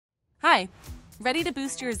Hi, ready to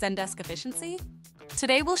boost your Zendesk efficiency?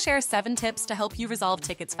 Today we'll share 7 tips to help you resolve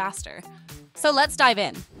tickets faster. So let's dive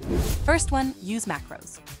in. First one, use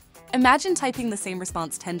macros. Imagine typing the same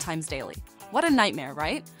response 10 times daily. What a nightmare,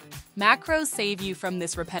 right? Macros save you from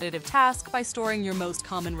this repetitive task by storing your most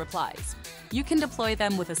common replies. You can deploy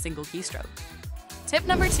them with a single keystroke. Tip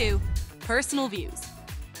number 2, personal views.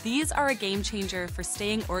 These are a game changer for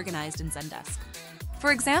staying organized in Zendesk.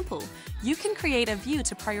 For example, you can create a view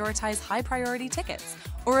to prioritize high-priority tickets,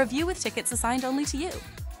 or a view with tickets assigned only to you.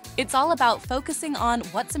 It's all about focusing on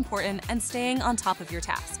what's important and staying on top of your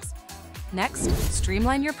tasks. Next,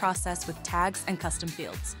 streamline your process with tags and custom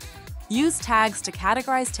fields. Use tags to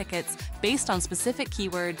categorize tickets based on specific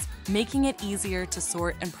keywords, making it easier to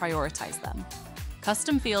sort and prioritize them.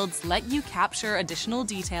 Custom fields let you capture additional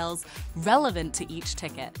details relevant to each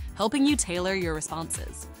ticket, helping you tailor your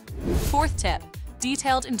responses. Fourth tip,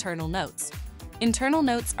 detailed internal notes. Internal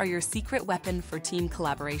notes are your secret weapon for team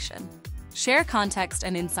collaboration. Share context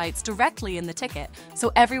and insights directly in the ticket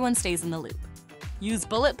so everyone stays in the loop. Use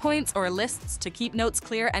bullet points or lists to keep notes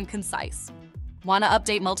clear and concise. Want to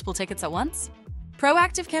update multiple tickets at once?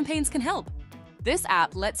 Proactive campaigns can help. This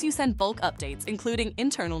app lets you send bulk updates, including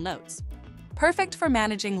internal notes. Perfect for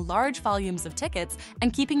managing large volumes of tickets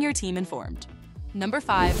and keeping your team informed. Number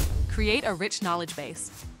 5, create a rich knowledge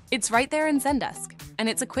base. It's right there in Zendesk, and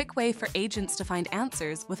it's a quick way for agents to find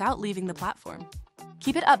answers without leaving the platform.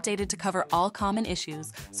 Keep it updated to cover all common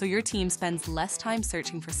issues so your team spends less time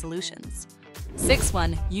searching for solutions.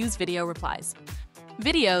 6.1, use video replies.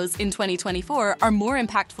 Videos in 2024 are more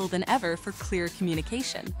impactful than ever for clear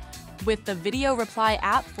communication. With the Video Reply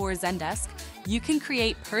app for Zendesk, you can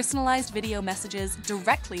create personalized video messages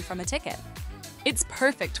directly from a ticket. It's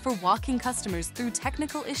perfect for walking customers through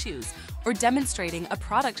technical issues or demonstrating a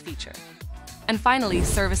product feature. And finally,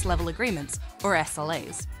 service level agreements, or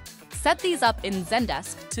SLAs. Set these up in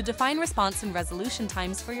Zendesk to define response and resolution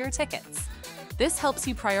times for your tickets. This helps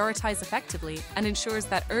you prioritize effectively and ensures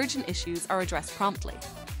that urgent issues are addressed promptly.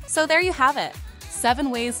 So there you have it, 7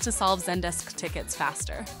 ways to solve Zendesk tickets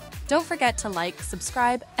faster. Don't forget to like,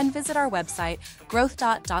 subscribe, and visit our website,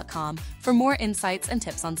 growth.com, for more insights and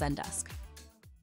tips on Zendesk.